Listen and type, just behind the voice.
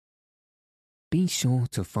be sure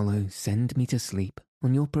to follow Send Me to Sleep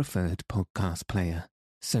on your preferred podcast player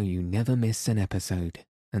so you never miss an episode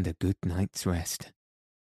and a good night's rest.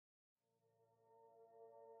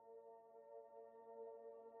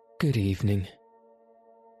 Good evening.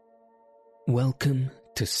 Welcome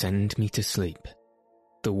to Send Me to Sleep,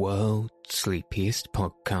 the world's sleepiest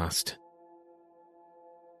podcast.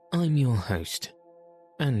 I'm your host,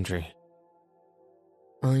 Andrew.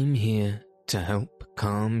 I'm here to help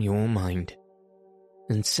calm your mind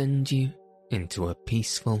and send you into a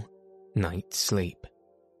peaceful night's sleep.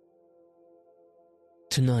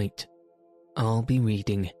 Tonight, I'll be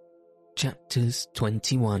reading chapters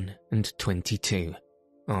 21 and 22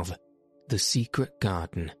 of The Secret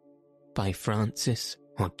Garden by Frances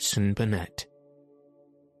Hodgson Burnett.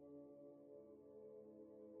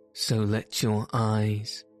 So let your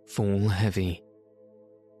eyes fall heavy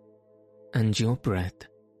and your breath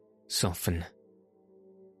soften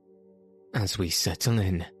as we settle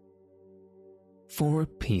in for a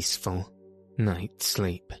peaceful night's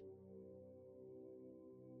sleep.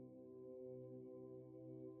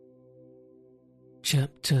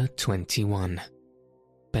 Chapter 21.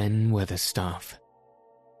 Ben Weatherstaff.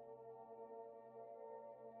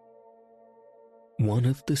 One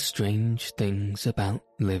of the strange things about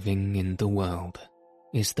living in the world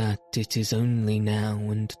is that it is only now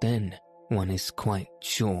and then one is quite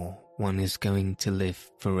sure one is going to live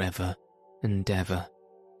forever and ever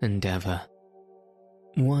and ever.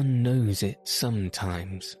 One knows it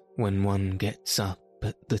sometimes when one gets up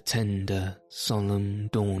at the tender, solemn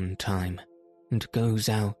dawn time and goes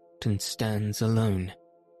out and stands alone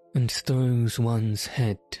and throws one's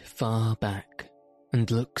head far back and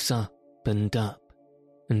looks up and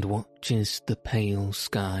watches the pale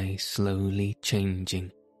sky slowly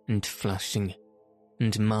changing and flushing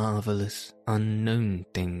and marvellous unknown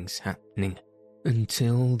things happening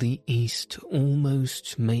until the east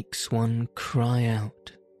almost makes one cry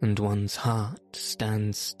out and one's heart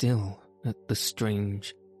stands still at the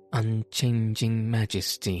strange, unchanging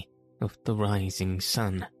majesty of the rising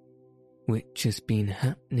sun, which has been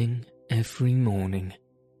happening every morning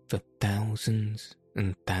for thousands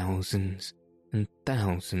and thousands and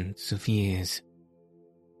thousands of years.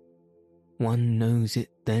 One knows it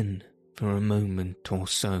then for a moment or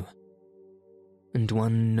so, and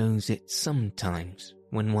one knows it sometimes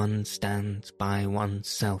when one stands by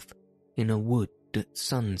oneself in a wood at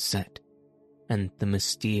sunset, and the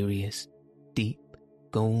mysterious, deep,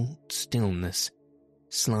 gold stillness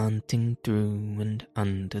slanting through and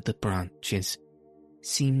under the branches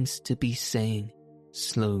seems to be saying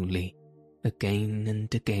slowly, again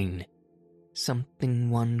and again, something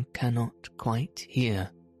one cannot quite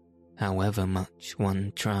hear, however much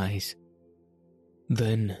one tries.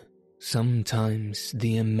 Then, sometimes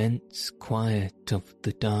the immense quiet of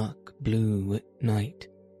the dark blue at night,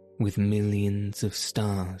 with millions of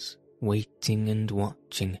stars waiting and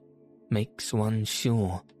watching, makes one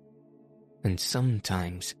sure, and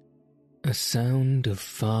sometimes a sound of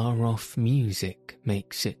far-off music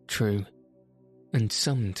makes it true, and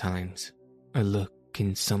sometimes a look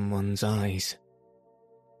in someone's eyes.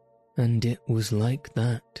 And it was like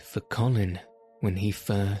that for Colin when he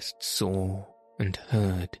first saw and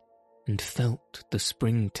heard and felt the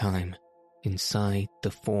springtime inside the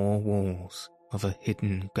four walls of a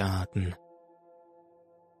hidden garden.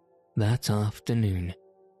 That afternoon,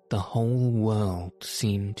 the whole world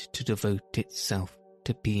seemed to devote itself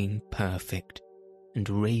to being perfect and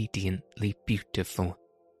radiantly beautiful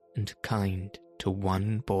and kind to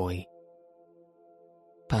one boy.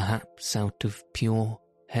 Perhaps out of pure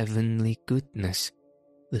heavenly goodness,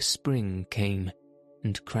 the spring came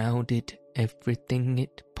and crowded everything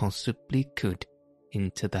it possibly could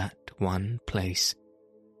into that one place.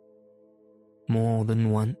 More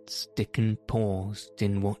than once Dickon paused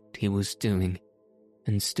in what he was doing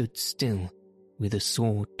and stood still with a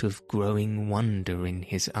sort of growing wonder in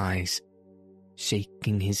his eyes,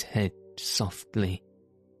 shaking his head softly.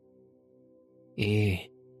 "Eh,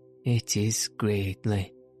 it is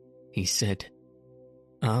greatly," he said.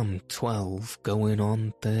 "I'm 12 going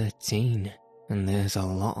on 13, and there's a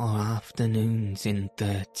lot of afternoons in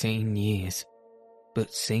 13 years,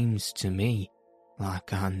 but seems to me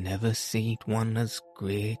like I never seed one as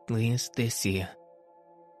greatly as this year."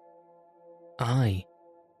 "Aye,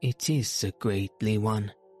 it is a greatly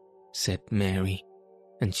one," said Mary,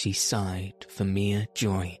 and she sighed for mere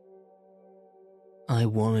joy. "I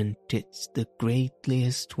warrant it's the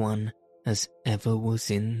greatliest one as ever was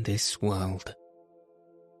in this world."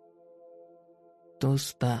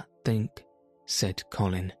 "Does that think," said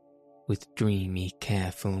Colin, with dreamy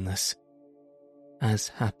carefulness, as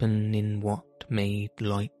happen in what made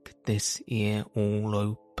like this ere all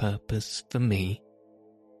o' purpose for me?"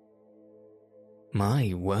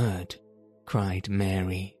 "My word," cried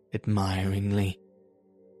Mary admiringly,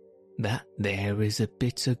 "that there is a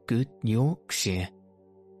bit o' good Yorkshire.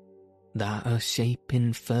 That a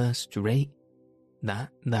shaping first rate,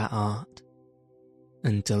 that art."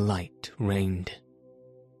 And delight reigned.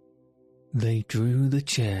 They drew the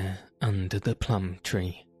chair under the plum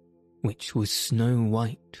tree, which was snow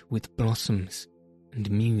white with blossoms and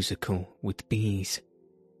musical with bees.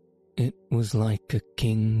 It was like a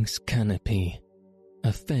king's canopy,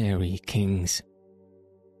 a fairy king's.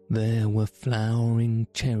 There were flowering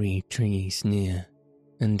cherry trees near,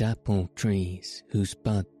 and apple trees whose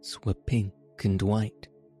buds were pink and white,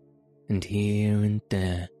 and here and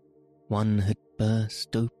there one had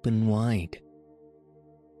burst open wide.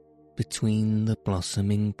 Between the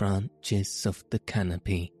blossoming branches of the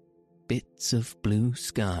canopy, bits of blue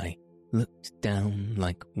sky looked down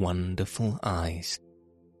like wonderful eyes.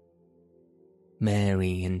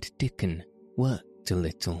 Mary and Dickon worked a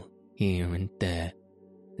little here and there,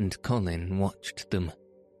 and Colin watched them.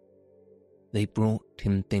 They brought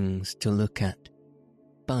him things to look at,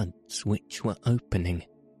 buds which were opening,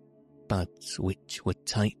 buds which were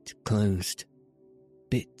tight closed,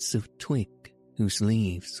 bits of twig whose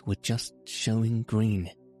leaves were just showing green,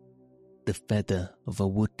 the feather of a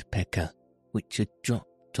woodpecker which had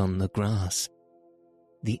dropped on the grass,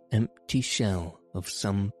 the empty shell of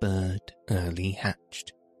some bird early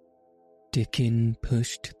hatched. Dickon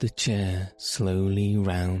pushed the chair slowly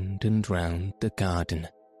round and round the garden,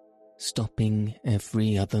 stopping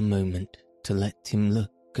every other moment to let him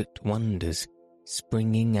look at wonders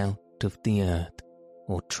springing out of the earth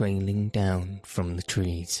or trailing down from the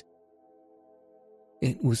trees.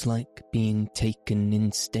 It was like being taken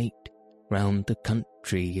in state round the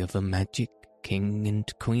country of a magic king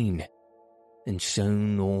and queen, and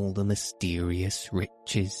shown all the mysterious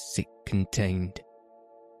riches it contained.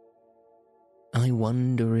 "I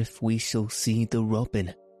wonder if we shall see the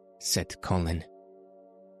robin," said Colin.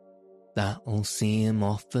 "That'll see him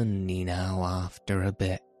often enow after a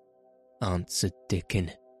bit," answered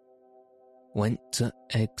Dickon. "Went to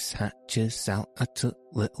eggs hatches out a t'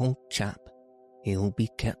 little chap, he'll be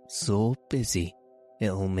kept so busy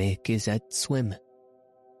it'll make his head swim.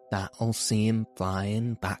 That'll see him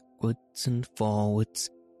flying backwards and forwards,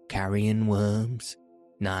 carrying worms,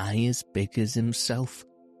 nigh as big as himself,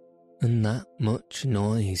 and that much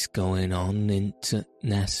noise going on in t'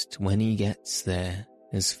 nest when he gets there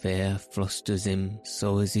as fair flusters him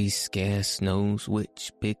so as he scarce knows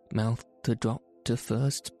which big mouth to drop to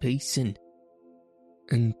first piece in,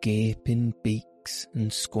 and gaping beaks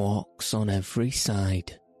and squawks on every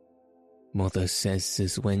side. Mother says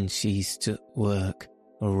as when she's to work,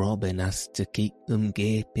 a robin has to keep them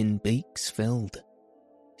gaping beaks filled.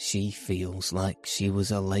 She feels like she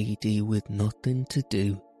was a lady with nothing to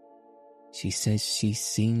do. She says she's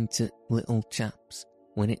seen t' little chaps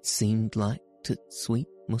when it seemed like t' sweet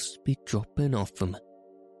must be dropping off 'em,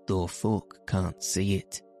 though folk can't see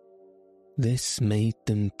it." This made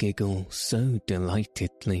them giggle so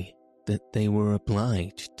delightedly that they were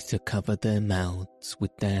obliged to cover their mouths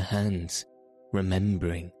with their hands,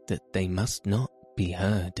 remembering that they must not be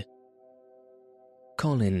heard.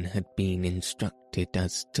 Colin had been instructed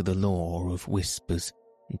as to the law of whispers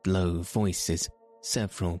and low voices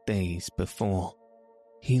several days before.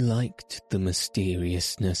 He liked the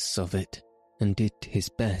mysteriousness of it and did his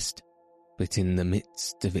best, but in the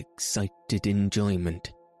midst of excited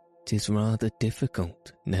enjoyment, 'tis rather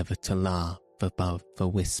difficult never to laugh above a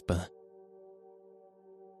whisper.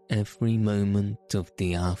 Every moment of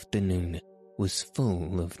the afternoon was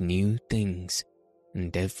full of new things,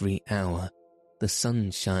 and every hour the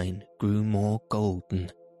sunshine grew more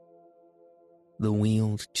golden. The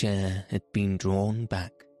wheeled chair had been drawn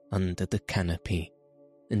back under the canopy,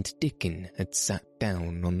 and Dickon had sat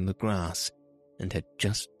down on the grass and had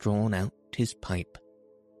just drawn out his pipe,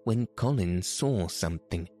 when Colin saw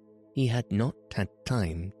something he had not had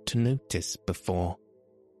time to notice before.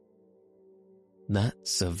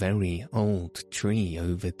 "That's a very old tree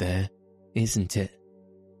over there, isn't it?"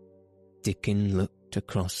 Dickon looked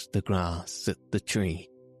across the grass at the tree,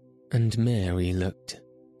 and Mary looked,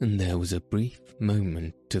 and there was a brief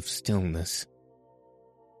moment of stillness.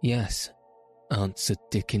 "Yes," answered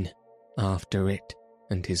Dickon after it,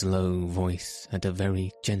 and his low voice had a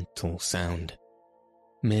very gentle sound.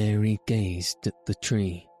 Mary gazed at the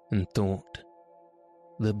tree and thought,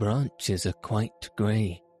 "The branches are quite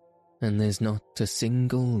grey, and there's not a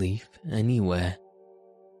single leaf anywhere."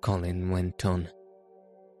 Colin went on,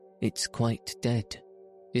 "It's quite dead,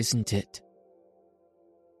 isn't it?"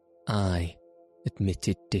 "Aye,"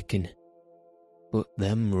 admitted Dickon, "but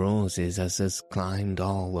them roses as has climbed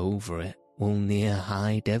all over it will near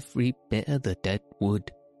hide every bit of the dead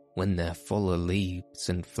wood when they're full of leaves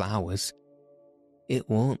and flowers. It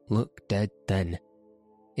won't look dead then.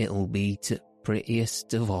 It'll be t'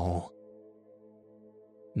 prettiest of all."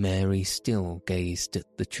 Mary still gazed at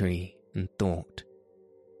the tree and thought.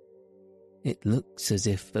 "It looks as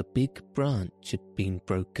if a big branch had been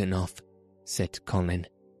broken off," said Colin.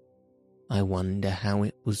 "I wonder how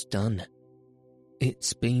it was done."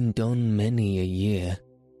 "It's been done many a year,"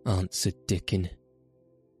 answered Dickon.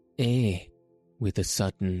 "Eh," with a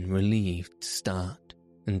sudden relieved start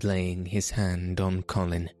and laying his hand on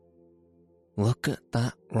Colin. "Look at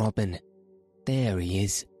that robin. There he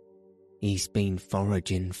is. He's been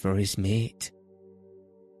foraging for his mate."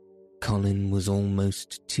 Colin was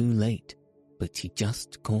almost too late, but he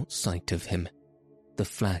just caught sight of him, the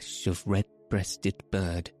flash of red-breasted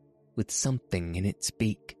bird with something in its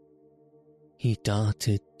beak. He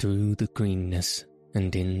darted through the greenness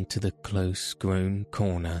and into the close-grown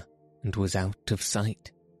corner and was out of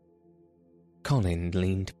sight. Colin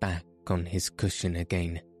leaned back on his cushion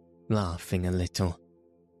again, laughing a little.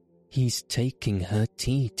 "He's taking her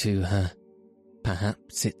tea to her.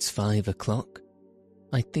 Perhaps it's 5 o'clock.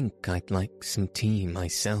 I think I'd like some tea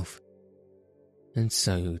myself." And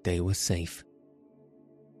so they were safe.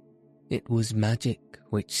 "It was magic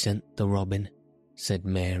which sent the robin," said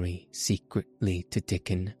Mary secretly to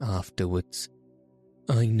Dickon afterwards.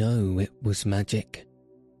 "I know it was magic."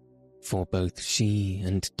 For both she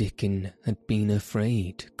and Dickon had been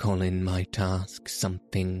afraid Colin might ask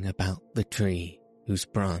something about the tree whose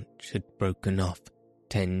branch had broken off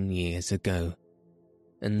 10 years ago,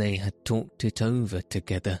 and they had talked it over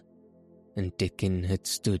together, and Dickon had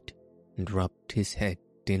stood and rubbed his head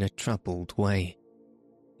in a troubled way.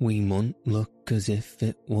 "We mun look as if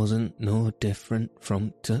it wasn't no different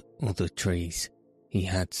from t' other trees," he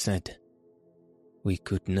had said. "We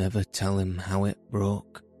could never tell him how it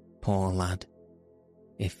broke, poor lad.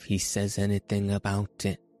 If he says anything about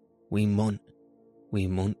it, we mun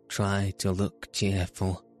try to look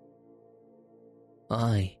cheerful."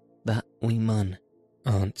 "Aye, that we mun,"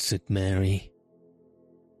 answered Mary.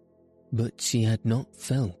 But she had not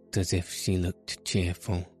felt as if she looked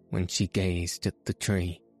cheerful when she gazed at the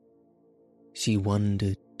tree. She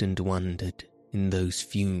wondered and wondered in those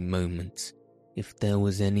few moments if there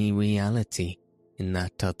was any reality in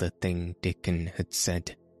that other thing Dickon had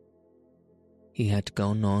said. He had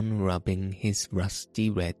gone on rubbing his rusty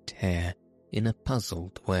red hair in a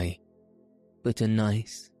puzzled way, but a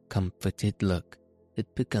nice, comforted look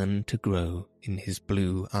had begun to grow in his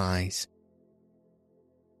blue eyes.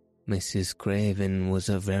 "Mrs. Craven was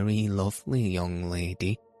a very lovely young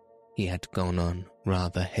lady," he had gone on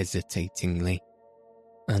rather hesitatingly.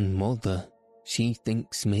 "And mother, she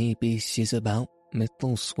thinks maybe she's about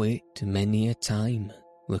Mittleswick many a time,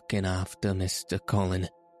 looking after Mr. Colin,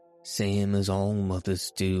 same as all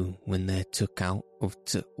mothers do when they're took out of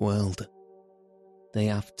t' world. They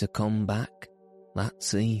have to come back,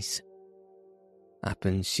 that's ease.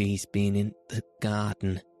 Happen she's been in the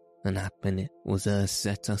garden, and happen it was her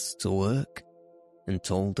set us to work, and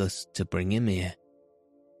told us to bring him here."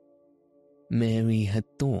 Mary had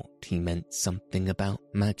thought he meant something about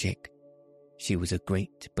magic. She was a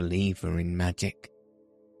great believer in magic.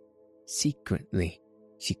 Secretly,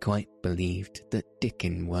 she quite believed that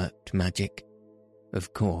Dickon worked magic.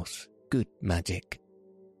 Of course, good magic.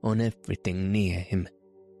 On everything near him.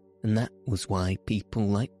 And that was why people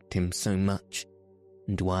liked him so much,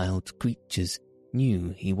 and wild creatures knew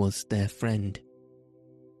he was their friend.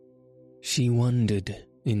 She wondered,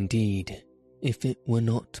 indeed, if it were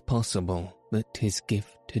not possible that his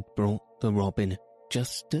gift had brought the robin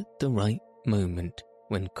just at the right moment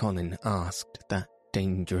when Colin asked that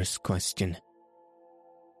dangerous question.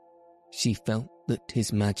 She felt that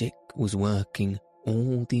his magic was working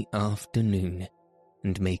all the afternoon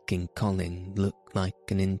and making Colin look like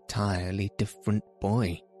an entirely different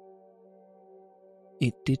boy.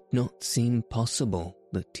 It did not seem possible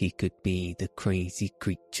that he could be the crazy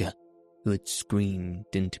creature who had screamed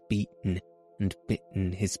and beaten and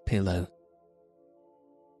bitten his pillow.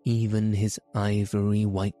 Even his ivory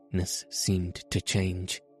whiteness seemed to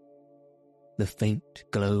change. The faint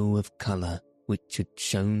glow of colour which had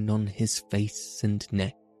shone on his face and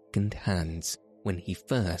neck and hands when he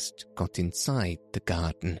first got inside the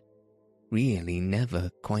garden really never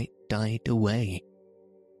quite died away.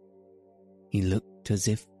 He looked as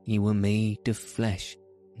if he were made of flesh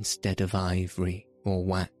instead of ivory or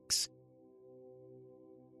wax.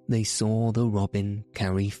 They saw the robin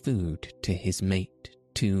carry food to his mate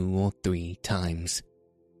 2 or 3 times,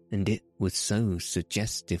 and it was so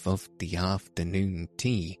suggestive of the afternoon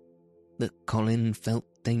tea that Colin felt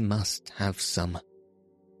they must have some.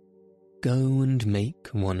 "Go and make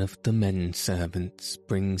one of the men servants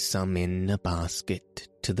bring some in a basket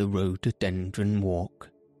to the rhododendron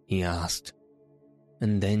walk," he asked,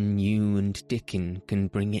 "and then you and Dickon can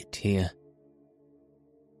bring it here."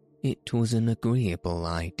 It was an agreeable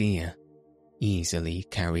idea, easily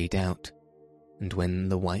carried out, and when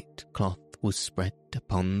the white cloth was spread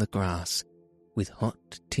upon the grass, with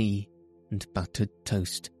hot tea and buttered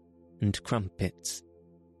toast and crumpets,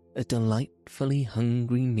 a delightfully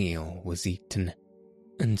hungry meal was eaten,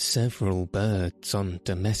 and several birds on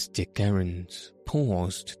domestic errands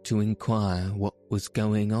paused to inquire what was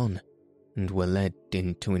going on, and were led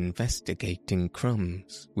into investigating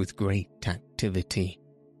crumbs with great activity.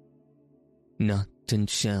 Nut and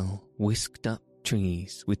shell whisked up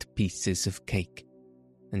trees with pieces of cake,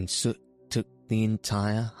 and Soot took the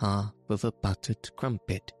entire half of a buttered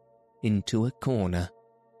crumpet into a corner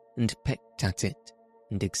and pecked at it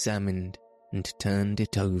and examined and turned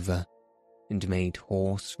it over and made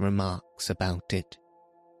hoarse remarks about it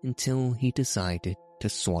until he decided to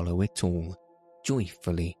swallow it all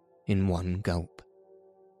joyfully in one gulp.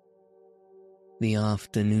 The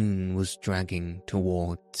afternoon was dragging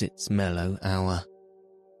towards its mellow hour.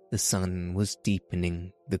 The sun was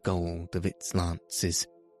deepening the gold of its lances.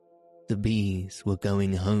 The bees were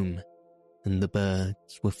going home, and the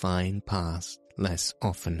birds were flying past less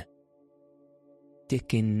often.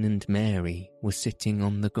 Dickon and Mary were sitting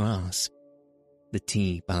on the grass. The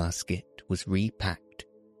tea basket was repacked,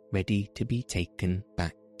 ready to be taken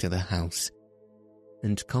back to the house,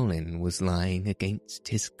 and Colin was lying against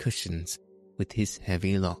his cushions with his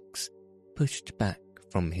heavy locks pushed back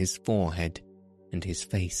from his forehead and his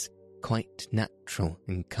face quite natural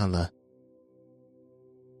in colour.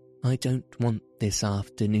 "I don't want this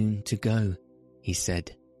afternoon to go," he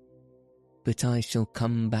said, "but I shall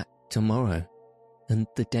come back tomorrow, and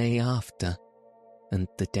the day after, and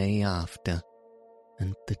the day after,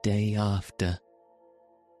 and the day after."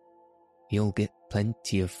 "You'll get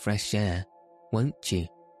plenty of fresh air, won't you?"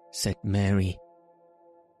 said Mary.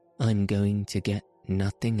 "I'm going to get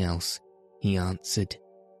nothing else," he answered.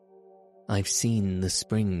 "I've seen the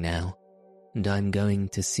spring now, and I'm going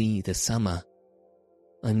to see the summer.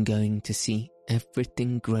 I'm going to see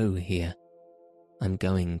everything grow here. I'm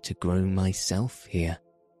going to grow myself here."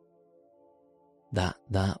 That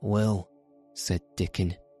will," said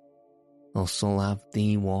Dickon. "Us'll have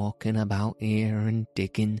thee walking about here and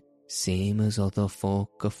digging same as other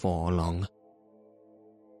folk afore long."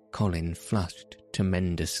 Colin flushed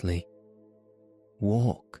tremendously.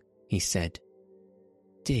 "Walk," he said.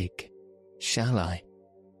 "Dig, shall I?"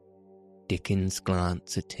 Dickon's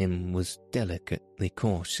glance at him was delicately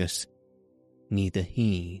cautious. Neither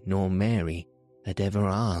he nor Mary had ever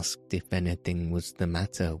asked if anything was the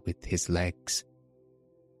matter with his legs.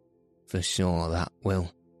 "For sure that will,"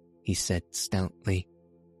 he said stoutly.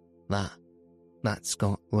 That's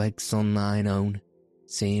got legs on thine own,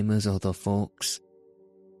 same as other folks."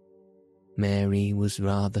 Mary was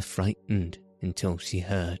rather frightened until she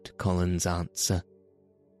heard Colin's answer.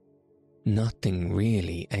 "Nothing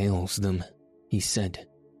really ails them," he said,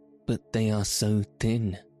 "but they are so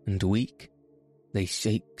thin and weak. They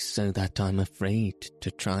shake so that I'm afraid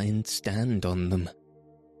to try and stand on them."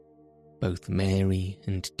 Both Mary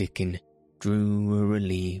and Dickon drew a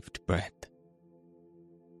relieved breath.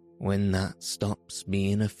 "When that stops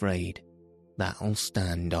being afraid, that'll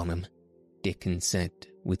stand on 'em," Dickon said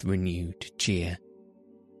with renewed cheer.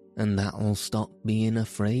 "And that'll stop being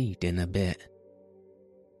afraid in a bit."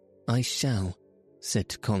 "I shall,"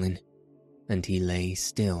 said Colin, and he lay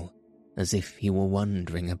still as if he were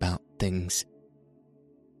wondering about things.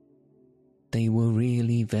 They were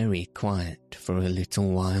really very quiet for a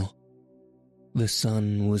little while. The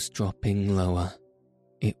sun was dropping lower.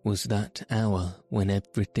 It was that hour when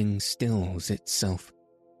everything stills itself,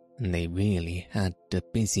 and they really had a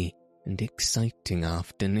busy and exciting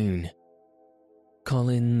afternoon.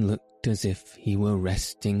 Colin looked as if he were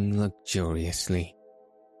resting luxuriously.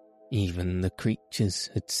 Even the creatures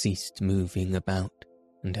had ceased moving about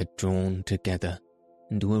and had drawn together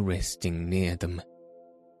and were resting near them.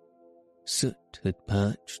 Soot had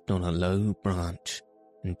perched on a low branch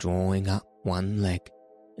and drawing up one leg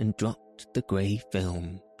and dropped the grey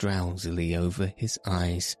film drowsily over his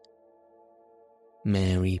eyes.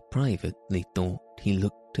 Mary privately thought he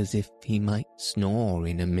looked as if he might snore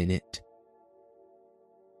in a minute.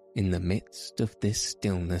 In the midst of this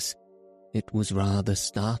stillness, it was rather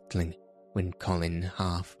startling when Colin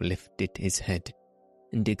half lifted his head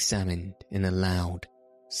and examined in a loud,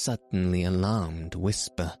 suddenly alarmed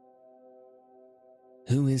whisper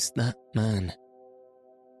Who is that man?"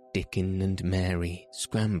 Dickon and Mary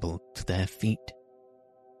scrambled to their feet.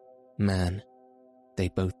 "Man," they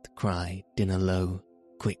both cried in a low,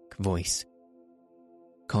 quick voice.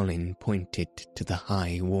 Colin pointed to the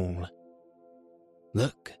high wall.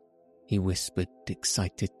 "Look," he whispered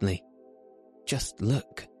excitedly. "Just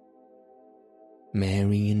look."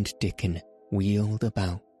 Mary and Dickon wheeled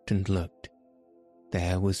about and looked.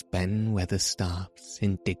 There was Ben Weatherstaff's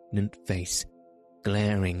indignant face,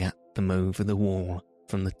 glaring at them over the wall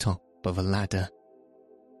from the top of a ladder.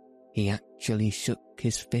 He actually shook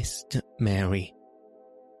his fist at Mary.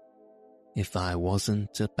 "If I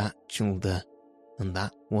wasn't a bachelder, and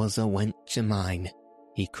that was a wench o' mine,"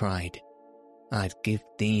 he cried, "I'd give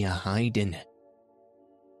thee a hiding."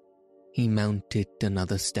 He mounted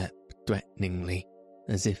another step threateningly,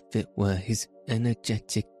 as if it were his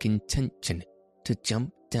energetic intention to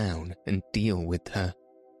jump down and deal with her,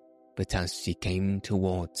 but as she came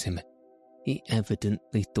towards him, he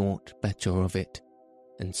evidently thought better of it,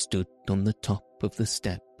 and stood on the top of the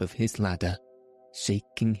step of his ladder,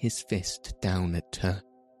 shaking his fist down at her.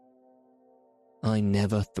 "I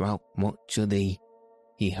never throut much o' thee,"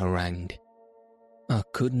 he harangued. "I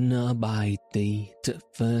couldna abide thee t'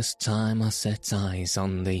 first time I set eyes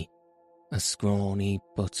on thee, a scrawny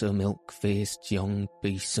buttermilk-faced young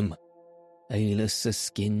besom, ailess o'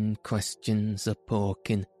 skin questions a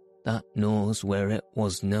poking that knows where it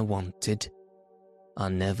wasna wanted. I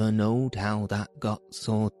never knowed how that got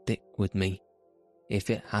so thick with me,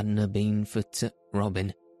 if it hadna been for t'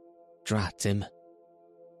 Robin. Drat him."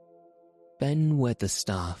 "Ben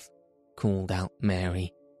Weatherstaff," called out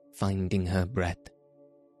Mary, finding her breath.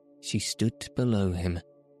 She stood below him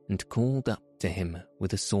and called up to him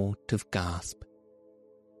with a sort of gasp.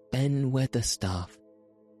 "Ben Weatherstaff,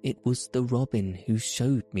 it was the Robin who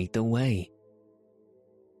showed me the way."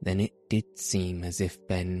 Then it did seem as if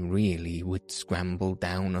Ben really would scramble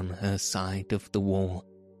down on her side of the wall.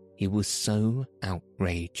 He was so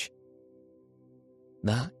outraged.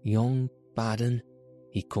 "That young bad un,"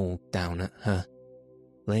 he called down at her,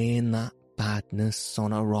 "laying that badness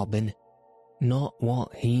on a Robin. Not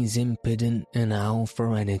what he's impudent enow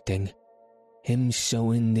for anything. Him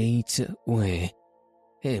showing thee t' way.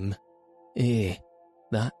 Him,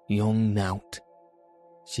 that young nowt."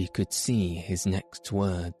 She could see his next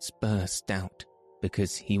words burst out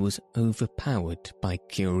because he was overpowered by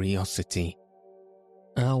curiosity.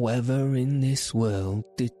 "However in this world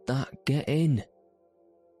did that get in?"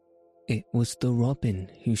 "It was the Robin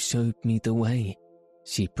who showed me the way,"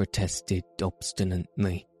 she protested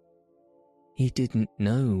obstinately. "He didn't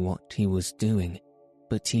know what he was doing,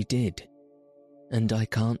 but he did. And I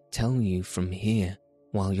can't tell you from here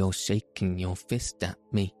while you're shaking your fist at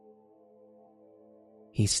me."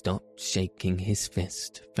 He stopped shaking his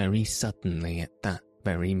fist very suddenly at that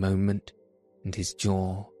very moment, and his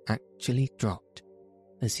jaw actually dropped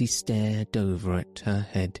as he stared over at her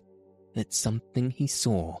head at something he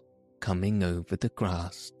saw coming over the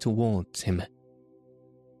grass towards him.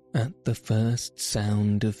 At the first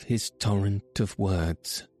sound of his torrent of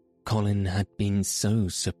words, Colin had been so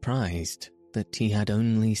surprised that he had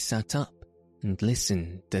only sat up and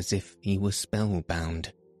listened as if he were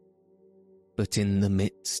spellbound. But in the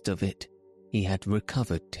midst of it, he had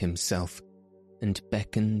recovered himself and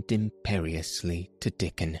beckoned imperiously to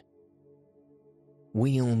Dickon.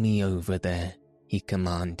 "Wheel me over there," he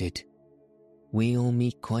commanded. "Wheel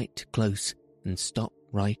me quite close and stop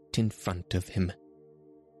right in front of him.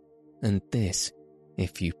 And this,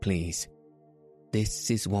 if you please,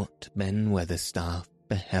 this is what Ben Weatherstaff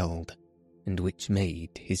beheld, and which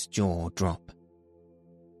made his jaw drop.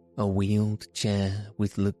 A wheeled chair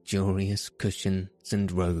with luxurious cushions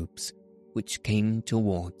and robes, which came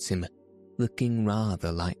towards him, looking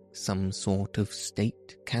rather like some sort of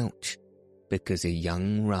state couch, because a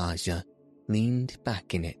young Rajah leaned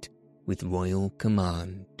back in it with royal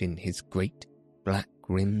command in his great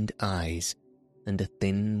black-rimmed eyes, and a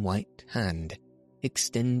thin white hand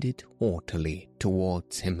extended haughtily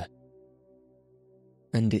towards him.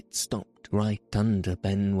 And it stopped right under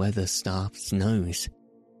Ben Weatherstaff's nose.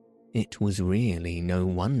 It was really no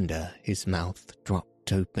wonder his mouth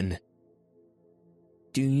dropped open.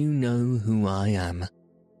 "Do you know who I am?"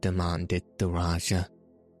 demanded the Rajah.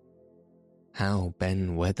 How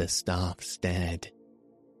Ben Weatherstaff stared.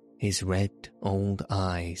 His red old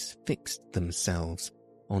eyes fixed themselves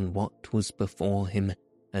on what was before him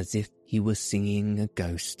as if he were seeing a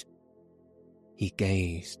ghost. He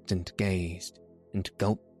gazed and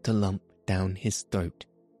gulped a lump down his throat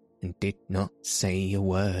and did not say a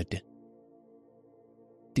word.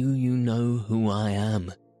 "Do you know who I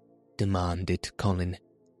am?" demanded Colin,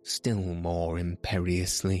 still more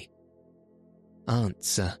imperiously.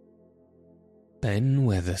 Answer. Ben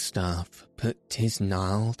Weatherstaff put his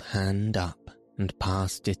gnarled hand up and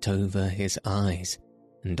passed it over his eyes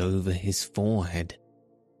and over his forehead,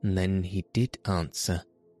 and then he did answer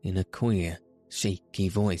in a queer, shaky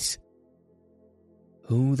voice.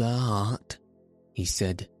 "Who thou art?" he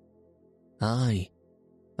said. "Aye,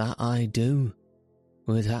 that I do,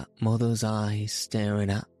 with that mother's eyes staring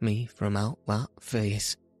at me from out that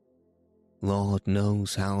face. Lord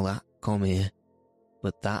knows how that come here,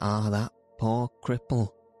 but that are that poor cripple."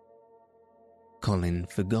 Colin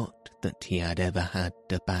forgot that he had ever had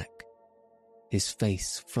a back. His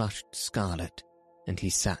face flushed scarlet, and he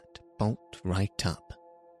sat bolt right up.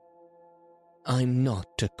 "I'm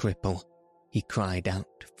not a cripple," he cried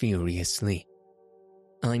out furiously.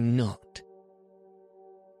 "I'm not."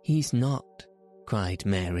 "He's not," cried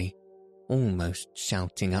Mary, almost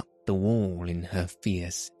shouting up the wall in her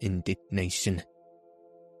fierce indignation.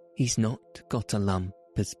 "He's not got a lump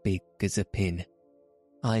as big as a pin.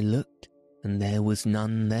 I looked, and there was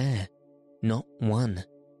none there, not one."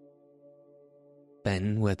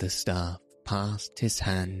 Ben Weatherstaff passed his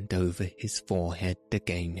hand over his forehead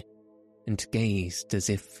again, and gazed as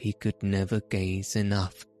if he could never gaze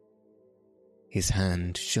enough. His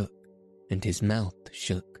hand shook, and his mouth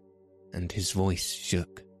shook, and his voice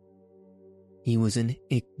shook. He was an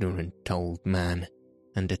ignorant old man,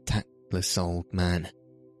 and a tactless old man,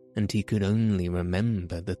 and he could only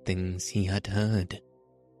remember the things he had heard.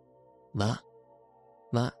 That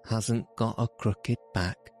hasn't got a crooked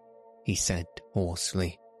back," he said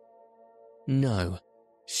hoarsely. "No,"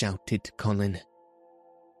 shouted Colin.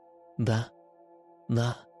 That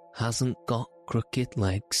hasn't got crooked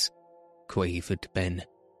legs," quavered Ben,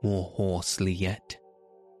 more hoarsely yet.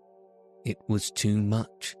 It was too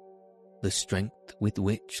much. The strength with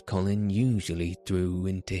which Colin usually threw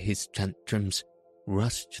into his tantrums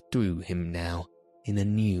rushed through him now in a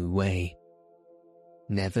new way.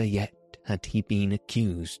 Never yet had he been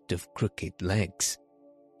accused of crooked legs,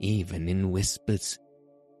 even in whispers,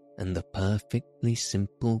 and the perfectly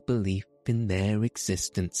simple belief in their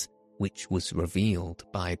existence which was revealed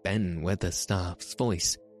by Ben Weatherstaff's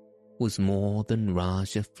voice was more than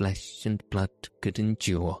Rajah flesh and blood could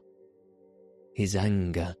endure. His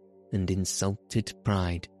anger and insulted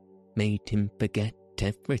pride made him forget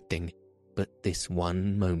everything but this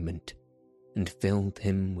one moment, and filled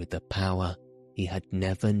him with a power he had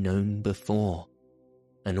never known before,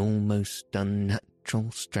 an almost unnatural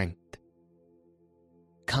strength.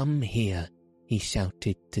 "Come here," he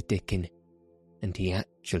shouted to Dickon, and he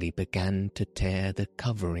actually began to tear the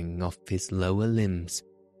covering off his lower limbs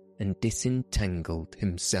and disentangled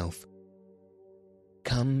himself.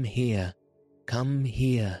 Come here,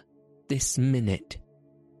 this minute."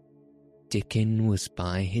 Dickon was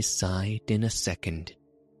by his side in a second.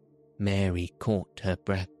 Mary caught her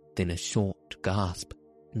breath in a short gasp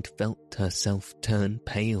and felt herself turn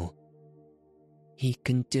pale. "He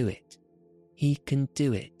can do it. He can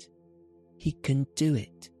do it. He can do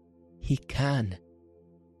it. He can,"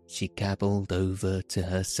 she gabbled over to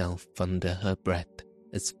herself under her breath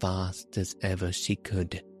as fast as ever she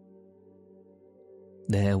could.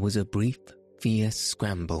 There was a brief, fierce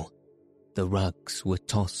scramble. The rugs were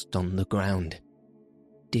tossed on the ground.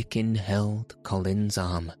 Dickon held Colin's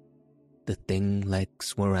arm. The thin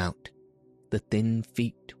legs were out. The thin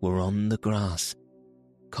feet were on the grass.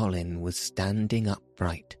 Colin was standing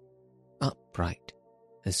upright,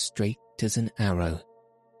 as straight as an arrow,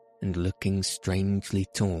 and looking strangely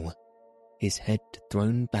tall, his head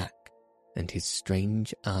thrown back and his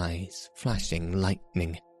strange eyes flashing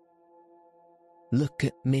lightning. "Look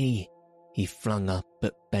at me," he flung up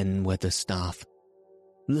at Ben Weatherstaff.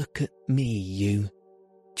 "Look at me, you.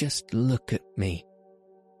 Just look at me."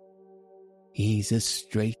 "He's as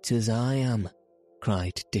straight as I am,"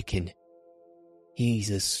 cried Dickon. "He's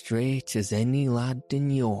as straight as any lad in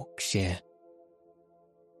Yorkshire."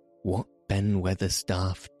 What Ben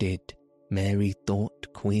Weatherstaff did, Mary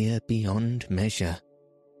thought queer beyond measure.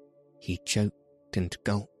 He choked and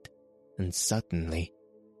gulped, and suddenly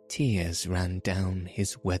tears ran down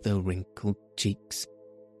his weather-wrinkled cheeks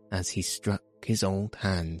as he struck his old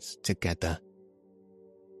hands together.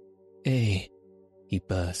 "Eh," he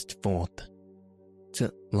burst forth, "t'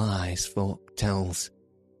 lies folk tells,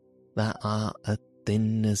 that art as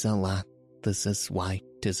thin as a lath as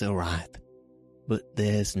white as a wrath, but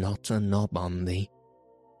there's not a knob on thee.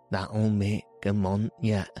 That'll make a mont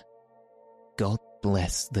yet. God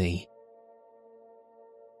bless thee."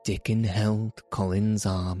 Dickon held Colin's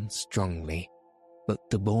arm strongly, but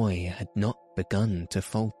the boy had not begun to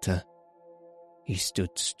falter. He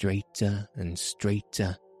stood straighter and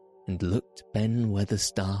straighter and looked Ben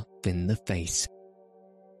Weatherstaff in the face.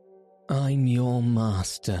 "I'm your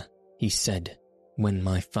master," he said, "when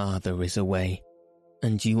my father is away,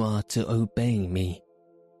 and you are to obey me.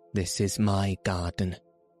 This is my garden.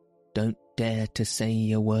 Don't dare to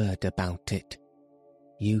say a word about it.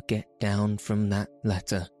 You get down from that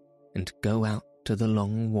ladder and go out to the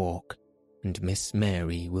long walk, and Miss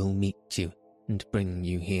Mary will meet you and bring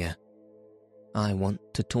you here. I want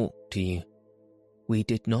to talk to you. We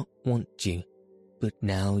did not want you, but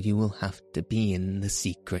now you will have to be in the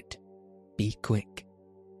secret. Be quick."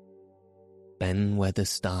 Ben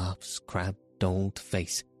Weatherstaff's crabbed old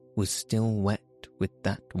face was still wet with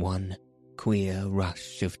that one queer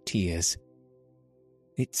rush of tears.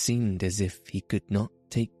 It seemed as if he could not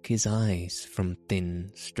take his eyes from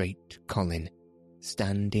thin, straight Colin,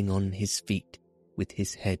 standing on his feet with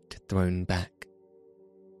his head thrown back.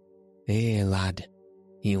 "Here, lad,"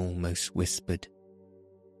 he almost whispered.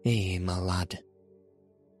 "Here, my lad."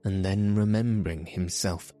 And then, remembering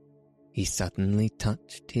himself, he suddenly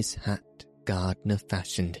touched his hat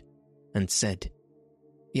gardener-fashioned and said,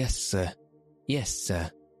 "Yes, sir, yes,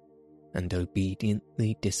 sir," and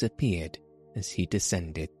obediently disappeared as he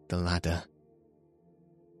descended the ladder.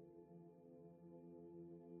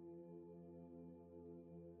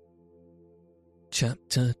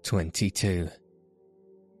 Chapter 22.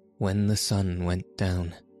 When the sun went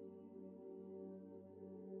down.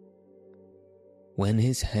 When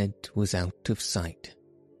his head was out of sight,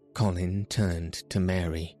 Colin turned to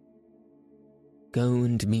Mary. "Go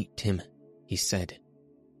and meet him," he said,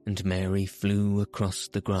 and Mary flew across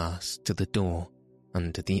the grass to the door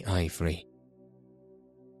under the ivy.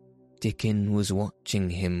 Dickon was watching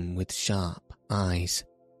him with sharp eyes.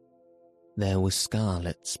 There were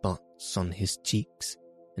scarlet spots on his cheeks,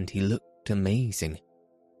 and he looked amazing,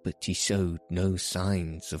 but he showed no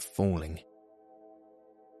signs of falling.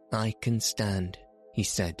 "I can stand," he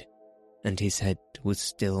said, and his head was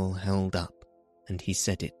still held up, and he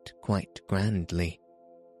said it quite grandly.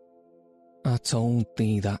 "I told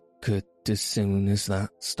thee that could as soon as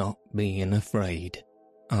that stopped being afraid,"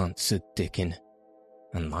 answered Dickon,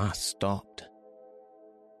 "and that stopped."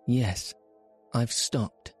 "Yes, I've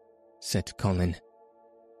stopped," said Colin.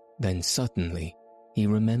 Then suddenly he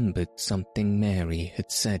remembered something Mary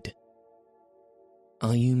had said.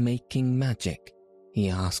 "Are you making magic?" he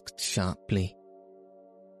asked sharply.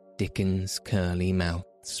 Dickon's curly mouth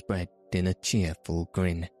spread in a cheerful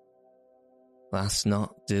grin. "That's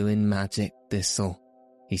not doing magic, Thistle,"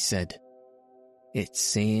 he said. "It's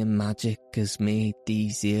seeing magic as made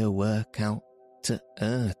these here work out to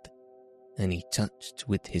earth," and he touched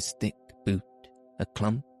with his thick boot a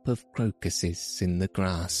clump of crocuses in the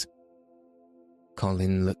grass.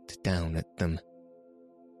 Colin looked down at them.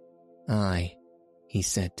 "Aye," he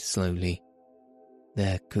said slowly,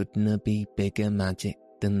 "there couldna be bigger magic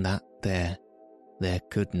than that there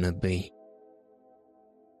couldna be."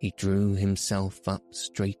 He drew himself up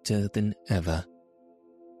straighter than ever.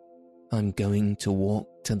 "I'm going to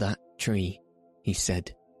walk to that tree," he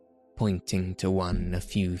said, pointing to one a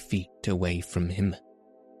few feet away from him.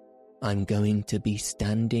 "I'm going to be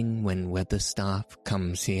standing when Weatherstaff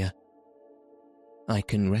comes here. I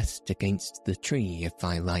can rest against the tree if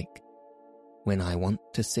I like. When I want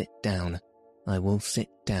to sit down, I will sit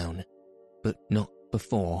down, but not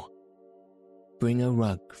before. Bring a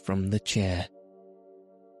rug from the chair."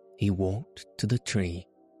 He walked to the tree,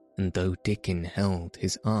 and though Dickon held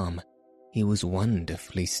his arm, he was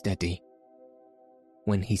wonderfully steady.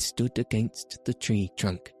 When he stood against the tree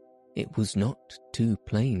trunk, it was not too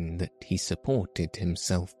plain that he supported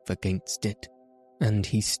himself against it, and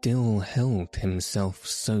he still held himself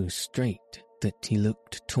so straight that he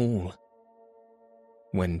looked tall.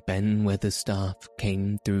 When Ben Weatherstaff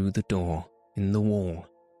came through the door in the wall,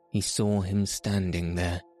 he saw him standing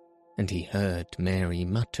there, and he heard Mary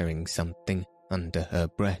muttering something under her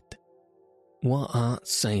breath. "What art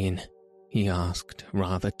saying?" he asked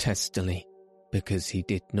rather testily, because he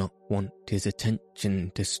did not want his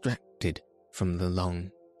attention distracted from the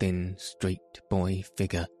long, thin, straight boy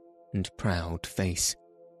figure and proud face.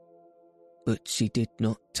 But she did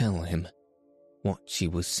not tell him. What she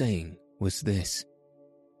was saying was this: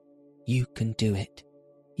 "You can do it.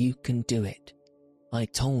 You can do it. I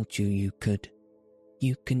told you you could.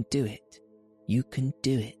 You can do it. You can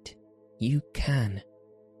do it. You can."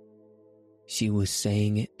 She was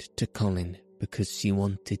saying it to Colin because she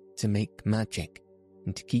wanted to make magic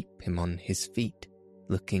and keep him on his feet,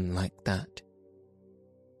 looking like that.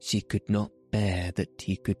 She could not bear that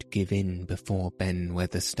he could give in before Ben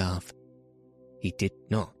Weatherstaff. He did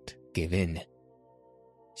not give in.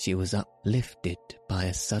 She was uplifted by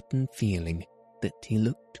a sudden feeling that he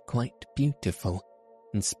looked quite beautiful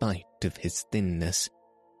in spite of his thinness.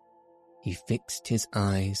 He fixed his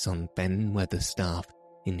eyes on Ben Weatherstaff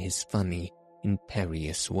in his funny,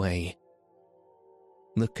 imperious way.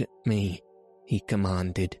 "Look at me," he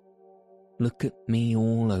commanded. "Look at me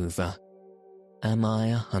all over. Am I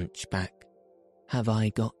a hunchback? Have I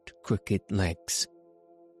got crooked legs?"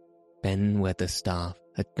 Ben Weatherstaff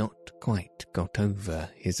had not quite got over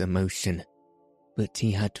his emotion, but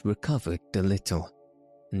he had recovered a little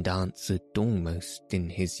and answered almost in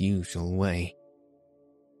his usual way.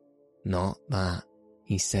 "Not that,"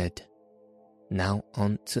 he said. "Now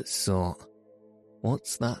on't sort.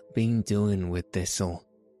 What's that been doing with this'll,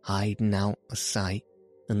 hiding out of sight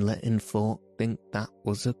and letting folk think that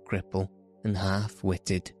was a cripple and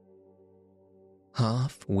half-witted?"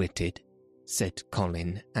 "Half-witted?" said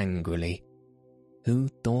Colin angrily. "Who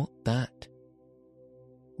thought that?"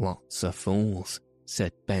 "Lots of fools,"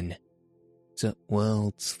 said Ben. "The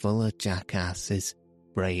world's full of jackasses,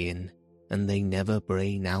 braying, and they never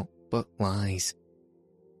brain out but lies.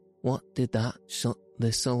 What did that shut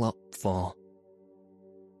this'll up for?"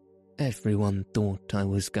 "Everyone thought I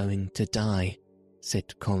was going to die,"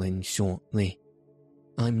 said Colin shortly.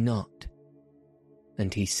 "I'm not."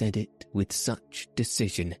 And he said it with such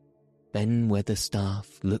decision, Ben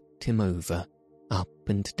Weatherstaff looked him over, up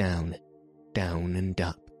and down and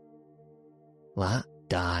up. "That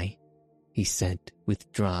die," he said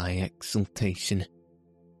with dry exultation.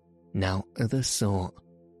 "Now other sort.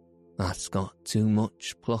 That's got too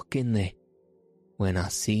much pluck in thee. When I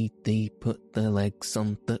seed thee put the legs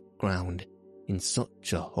on the ground in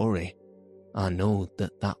such a hurry, I knowed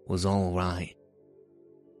that was all right.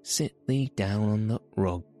 Sit thee down on the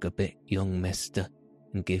rug a bit, young mister,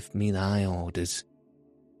 and give me thy orders."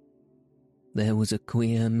 There was a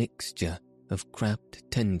queer mixture of crabbed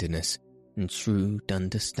tenderness and shrewd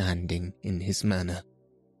understanding in his manner.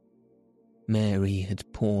 Mary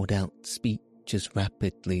had poured out speech as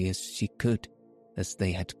rapidly as she could as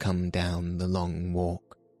they had come down the long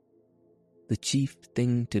walk. The chief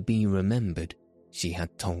thing to be remembered, she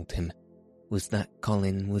had told him, was that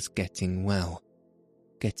Colin was getting well.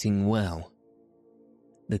 Getting well.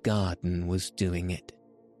 The garden was doing it.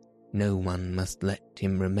 No one must let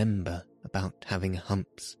him remember about having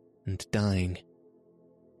humps and dying.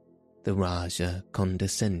 The Rajah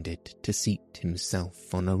condescended to seat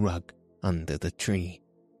himself on a rug under the tree.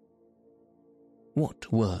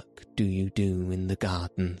 "What work do you do in the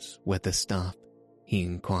gardens, Weatherstaff?" he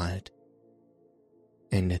inquired.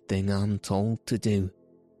 "Anything I'm told to do,"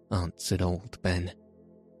 answered old Ben.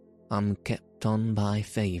 "I'm kept on by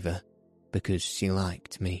favour, because she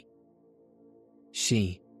liked me."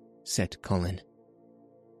 "She," said Colin.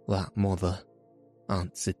 "That mother,"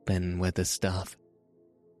 answered Ben Weatherstaff.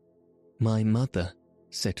 "My mother,"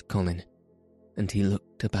 said Colin, and he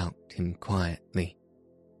looked about him quietly.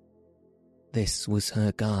 This was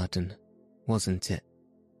her garden, wasn't it?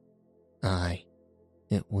 Aye,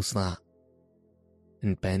 it was that.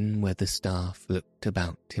 And Ben Weatherstaff looked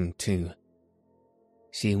about him too.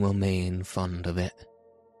 She were main fond of it.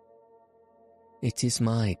 "It is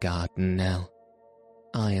my garden now.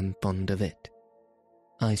 I am fond of it.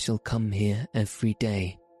 I shall come here every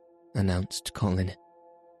day," announced Colin.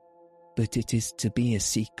 "But it is to be a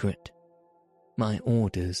secret. My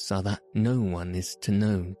orders are that no one is to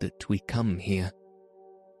know that we come here.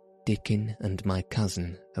 Dickon and my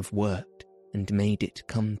cousin have worked and made it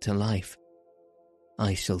come to life.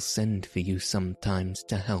 I shall send for you sometimes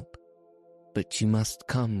to help, but you must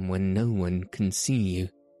come when no one can see you."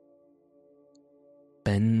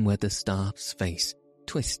 Ben Weatherstaff's face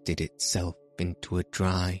twisted itself into a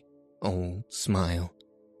dry, old smile.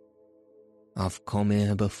 "I've come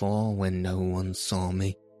here before when no one saw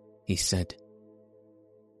me," he said.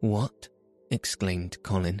 "What?" exclaimed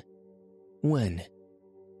Colin. "When?"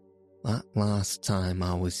 "That last time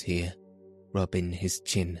I was here," rubbing his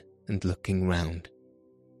chin and looking round,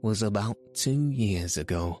 "was about 2 years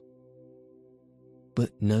ago."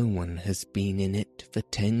 "But no one has been in it for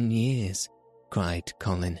 10 years," cried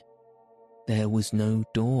Colin. "There was no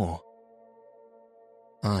door."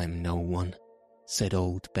 "I'm no one," said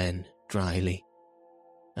old Ben dryly,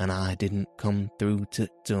 "and I didn't come through t'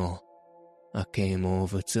 door. I came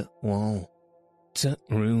over t' wall. T'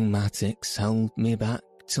 rheumatics held me back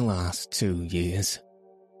t' last 2 years."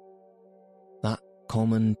 "That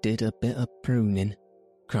common did a bit of pruning,"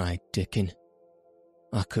 cried Dickon.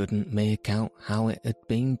 "I couldn't make out how it had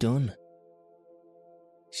been done."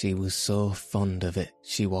 "She was so fond of it,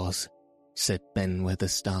 she was," said Ben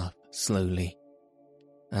Weatherstaff slowly.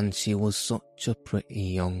 "And she was such a pretty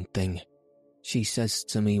young thing. She says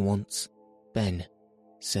to me once, 'Ben,'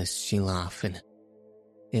 says she laughing,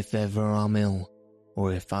 If ever I'm ill,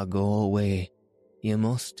 or if I go away, you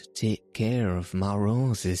must take care of my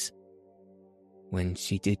roses. When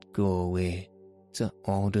she did go away, to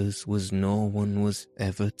orders was no one was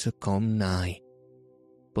ever to come nigh.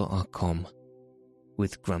 But I come,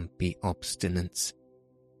 with grumpy obstinance.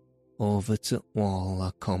 Over to wall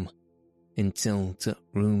I come, until to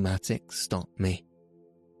rheumatic stopped me,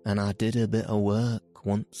 and I did a bit of work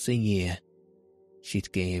once a year.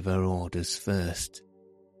 She'd gave her orders first.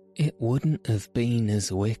 It wouldn't have been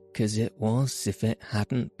as wick as it was if it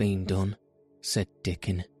hadn't been done, said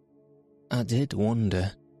Dickon. I did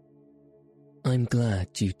wonder. I'm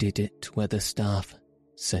glad you did it, Weatherstaff,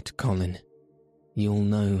 said Colin. You'll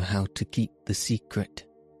know how to keep the secret.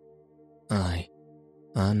 Aye,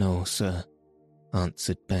 I know, sir,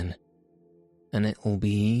 answered Ben, and it'll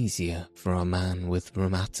be easier for a man with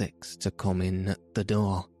rheumatics to come in at the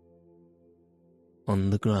door. On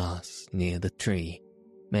the grass near the tree,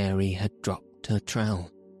 Mary had dropped her trowel.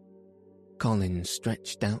 Colin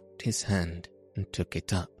stretched out his hand and took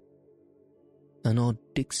it up. An odd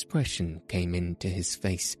expression came into his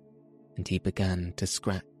face, and he began to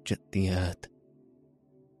scratch at the earth.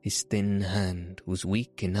 His thin hand was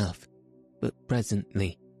weak enough, but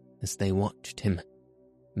presently, as they watched him,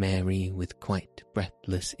 Mary with quite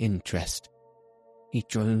breathless interest, he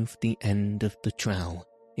drove the end of the trowel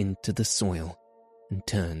into the soil and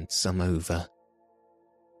turned some over.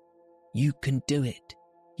 You can do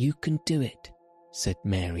it, said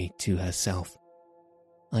Mary to herself.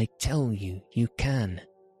 I tell you, you can.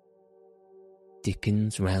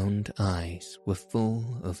 Dickon's round eyes were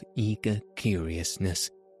full of eager curiousness,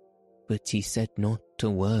 but he said not a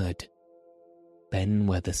word. Ben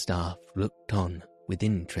Weatherstaff looked on with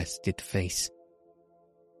interested face.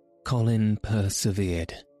 Colin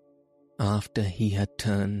persevered. After he had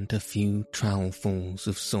turned a few trowelfuls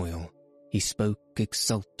of soil, he spoke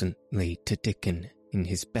exultantly to Dickon in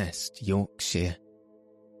his best Yorkshire.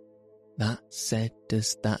 That said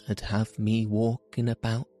as that'd have me walking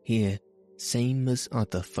about here same as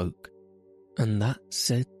other folk, and that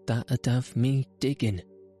said that'd have me digging.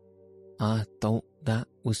 I thought that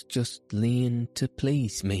was just leeing to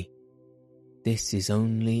please me. This is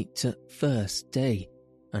only t' first day,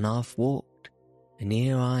 and I've walked, and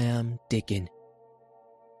here I am digging.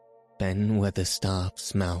 Ben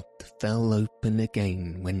Weatherstaff's mouth fell open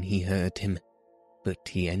again when he heard him, but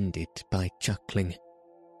he ended by chuckling.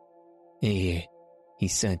 Here, he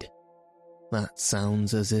said, that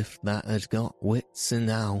sounds as if that had got wits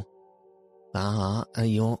enow. Thou art a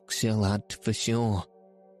Yorkshire lad for sure,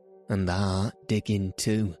 and thou art digging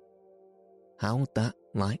too. How'd that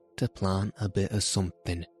like to plant a bit of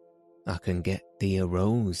something? I can get thee a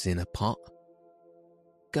rose in a pot.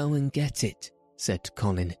 Go and get it, said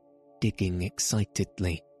Colin, digging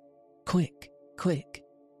excitedly. Quick, quick.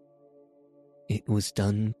 It was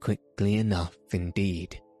done quickly enough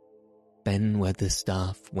indeed. Ben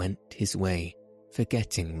Weatherstaff went his way,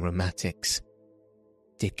 forgetting rheumatics.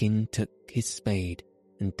 Dickon took his spade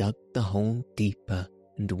and dug the hole deeper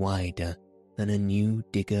and wider than a new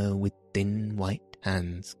digger with thin white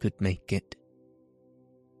hands could make it.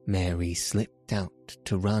 Mary slipped out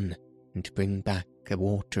to run and bring back a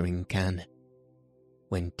watering can.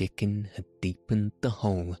 When Dickon had deepened the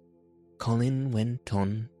hole, Colin went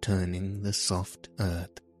on turning the soft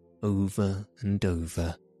earth over and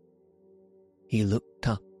over. He looked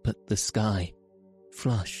up at the sky,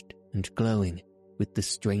 flushed and glowing with the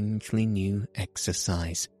strangely new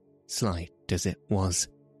exercise, slight as it was.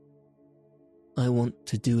 I want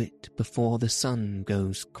to do it before the sun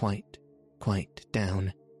goes quite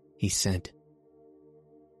down, he said.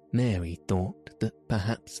 Mary thought that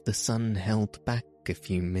perhaps the sun held back a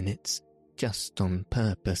few minutes just on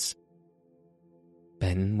purpose.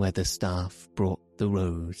 Ben Weatherstaff brought the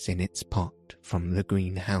rose in its pot from the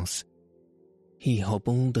greenhouse. He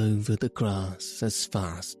hobbled over the grass as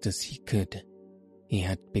fast as he could. He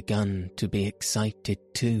had begun to be excited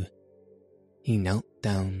too. He knelt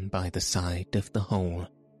down by the side of the hole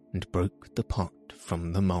and broke the pot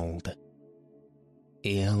from the mould.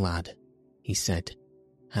 Here, lad, he said,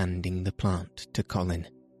 handing the plant to Colin.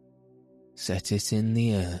 Set it in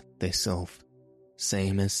the earth, this elf,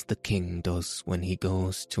 same as the king does when he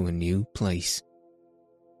goes to a new place.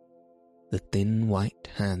 The thin white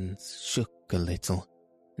hands shook a little,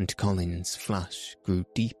 and Colin's flush grew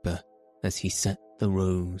deeper as he set the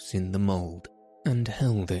rose in the mould and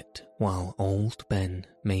held it while old Ben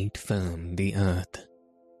made firm the earth.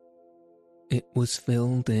 It was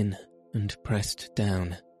filled in and pressed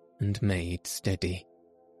down and made steady.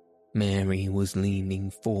 Mary was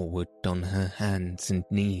leaning forward on her hands and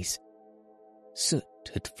knees. Soot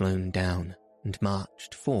had flown down and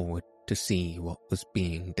marched forward to see what was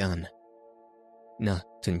being done. Nut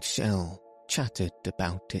and Shell chattered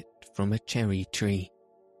about it from a cherry tree.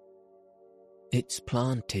 "It's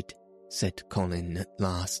planted," said Colin at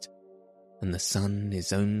last, "and the sun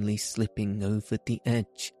is only slipping over the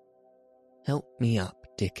edge. Help me up,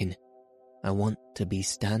 Dickon. I want to be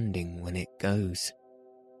standing when it goes.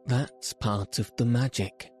 That's part of the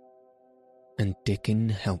magic." And Dickon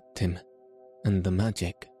helped him, and the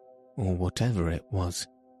magic, or whatever it was,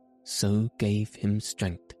 so gave him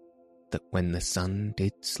strength that when the sun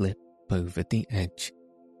did slip over the edge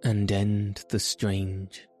and end the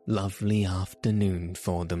strange, lovely afternoon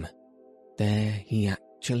for them, there he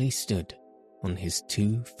actually stood on his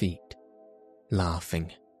 2 feet,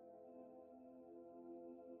 laughing.